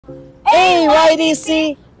Hey,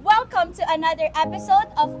 YDC! Welcome to another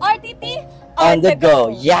episode of RTT On the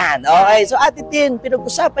go. Yan. Okay, so Ate Tin,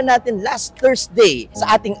 pinag-usapan natin last Thursday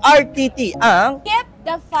sa ating RTT ang Keep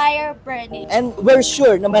the Fire Burning. and we're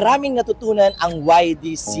sure na maraming natutunan ang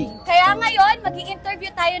YDC. Kaya ngayon,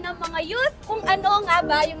 mag-i-interview tayo ng mga youth kung ano nga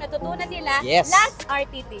ba yung natutunan nila last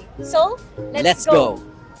RTT. So, let's go!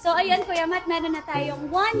 So, ayan Kuya Matt, meron na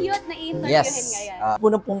tayong one youth na i-interviewin ngayon.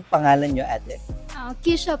 Puno pong pangalan nyo, Ate.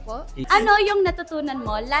 Kisha po. Ano yung natutunan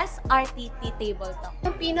mo last RTT Table Talk?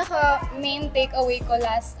 Yung pinaka-main takeaway ko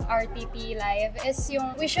last RTT live is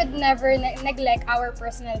yung we should never neglect our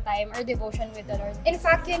personal time or devotion with the Lord. In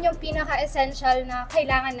fact, yun yung pinaka-essential na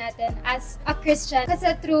kailangan natin as a Christian.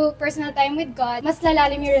 Kasi through personal time with God, mas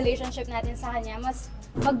lalalim yung relationship natin sa Kanya, mas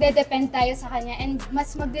magde-depend tayo sa Kanya, and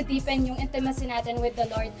mas magde-deepen yung intimacy natin with the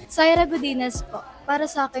Lord. Saira Godinez po. Para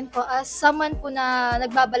sa akin po, as someone po na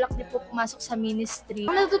nagbabalak din po pumasok sa ministry,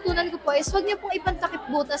 ang natutunan ko po is huwag niyo pong ipantakip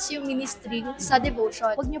butas yung ministry sa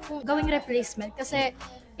devotion. Huwag niyo pong gawing replacement kasi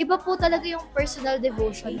iba po talaga yung personal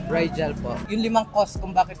devotion. Rigel po. Yung 5 cause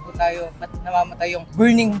kung bakit po tayo namamatay yung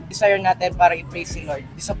burning desire natin para i-praise si Lord.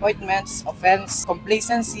 Disappointments, offense,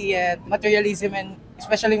 complacency, and materialism, and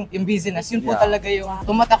especially yung busyness. Yun po talaga yung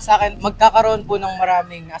tumatak sa akin. Magkakaroon po ng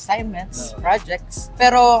maraming assignments, projects.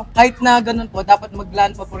 Pero kahit na ganun po, dapat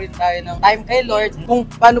maglaan pa po rin tayo ng time kay Lord kung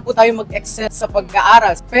paano po tayo mag-excel sa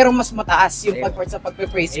pag-aaral. Pero mas mataas yung pag-part sa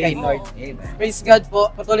pag-praise kay Lord. Amen. Praise God po.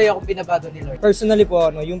 Patuloy akong binabago ni Lord. Personally po,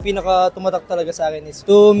 yung pinaka-tumatak talaga sa akin is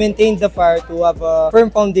to maintain the fire, to have a firm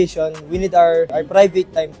foundation. We need our private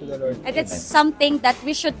time to the Lord. And it's something that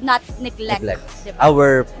we should not neglect. Diba?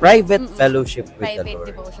 Our private fellowship with the Lord.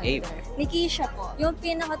 Devotion. Amen. Nikisha po. Yung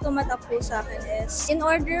pinaka-tumatak po sa akin is, in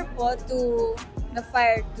order po to the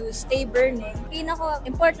fire to stay burning,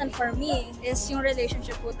 pinaka-important for me is yung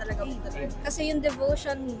relationship po talaga with the Lord. Kasi yung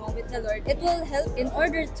devotion mo with the Lord, it will help in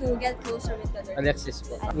order to get closer with the Lord. Alexis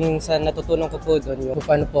po. Yung sa natutunan ko po doon, yung kung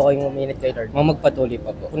paano po kayong uminit kay Lord, magpatuloy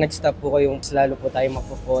pa po. Kung nag-stop po kayo, mas lalo po tayo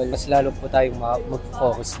mag-fall, mas lalo po tayong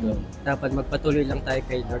mag-focus doon. Dapat magpatuloy lang tayo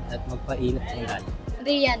kay Lord at magpainit ng lalo.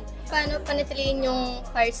 Rian, paano panatiliin yung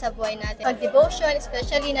fire sa buhay natin? Pag-devotion,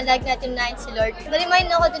 especially na lagi natin unahin si Lord. Na-remind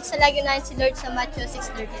ako dun sa lagi unahin si Lord sa Matthew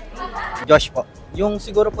 6:33. Josh po, yung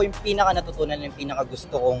siguro po yung pinaka natutunan, yung pinaka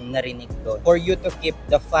gusto kong narinig doon, for you to keep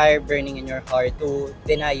the fire burning in your heart, to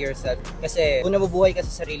deny yourself. Kasi kung nabubuhay ka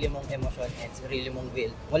sa sarili mong emosyon at sarili mong will,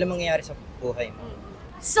 walang mangyayari sa buhay mo.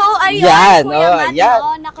 So, ayun, Yan, Kuya Matt,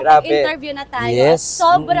 nakapag-interview na tayo. Yes.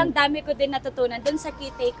 Sobrang dami ko din natutunan dun sa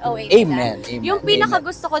key takeaway. Amen. Amen. Yung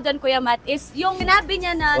pinaka-gusto ko dun, Kuya Matt, is yung sinabi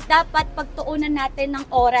niya na dapat pagtuunan natin ng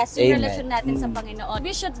oras yung relasyon natin sa Panginoon.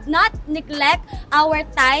 We should not neglect our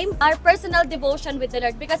time, our personal devotion with the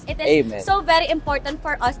Lord, because it is so very important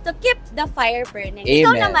for us to keep the fire burning.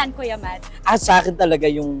 Ikaw naman, Kuya Matt. Sa akin talaga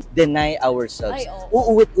yung deny ourselves.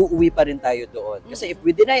 Uuwi pa rin tayo doon. Kasi if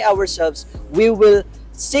we deny ourselves, we will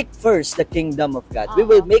seek first the kingdom of God. We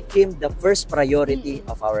will make Him the first priority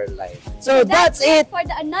of our life. So that's it for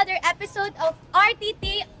another episode of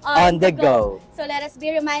RTT on the go. So let us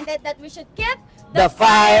be reminded that we should keep the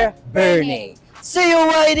fire burning. See you,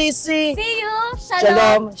 YDC! See you!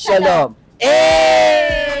 Shalom, shalom!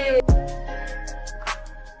 Hey!